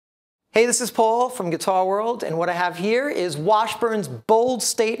Hey, this is Paul from Guitar World, and what I have here is Washburn's bold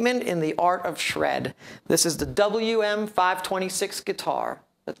statement in the art of shred. This is the WM526 guitar.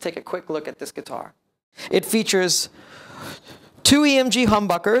 Let's take a quick look at this guitar. It features two EMG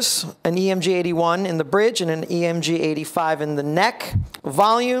humbuckers, an EMG 81 in the bridge and an EMG 85 in the neck,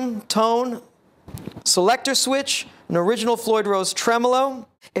 volume, tone, selector switch, an original Floyd Rose tremolo.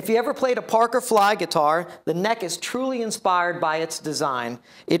 If you ever played a Parker Fly guitar, the neck is truly inspired by its design.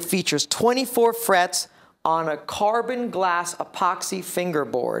 It features 24 frets on a carbon glass epoxy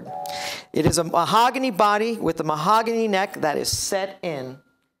fingerboard. It is a mahogany body with a mahogany neck that is set in.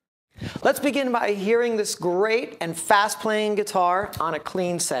 Let's begin by hearing this great and fast-playing guitar on a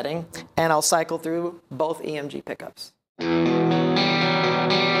clean setting, and I'll cycle through both EMG pickups.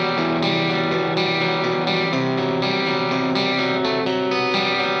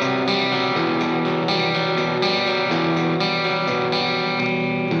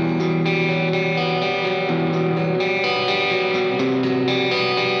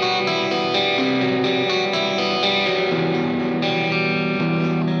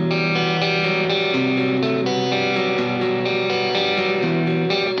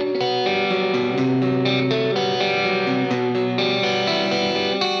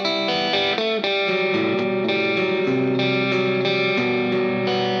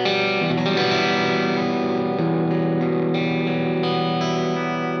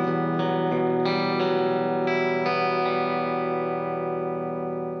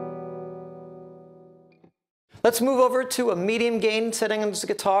 Let's move over to a medium gain setting on this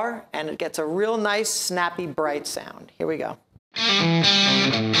guitar, and it gets a real nice, snappy, bright sound. Here we go.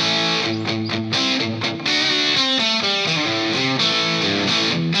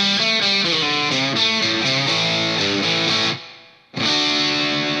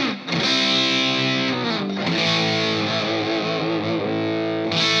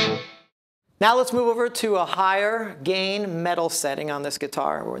 Now let's move over to a higher gain metal setting on this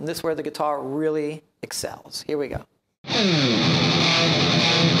guitar, and this is where the guitar really excels. Here we go.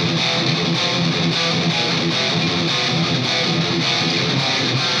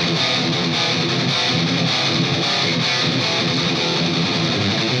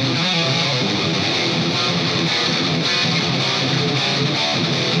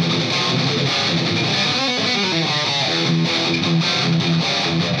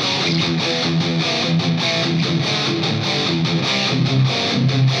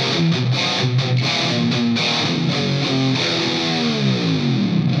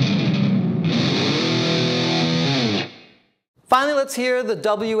 Finally, let's hear the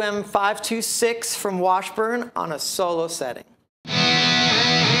WM526 from Washburn on a solo setting.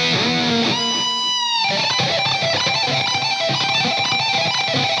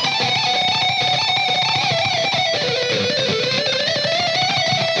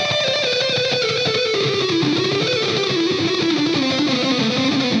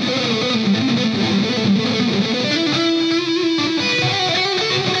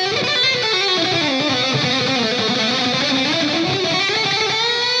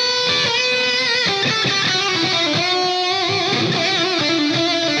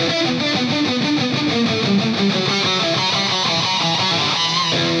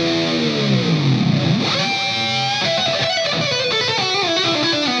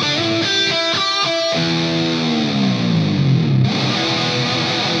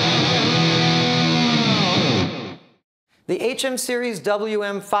 The HM Series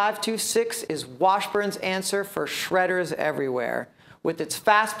WM526 is Washburn's answer for shredders everywhere. With its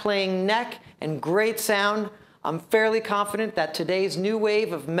fast-playing neck and great sound, I'm fairly confident that today's new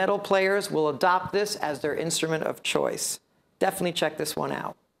wave of metal players will adopt this as their instrument of choice. Definitely check this one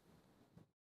out.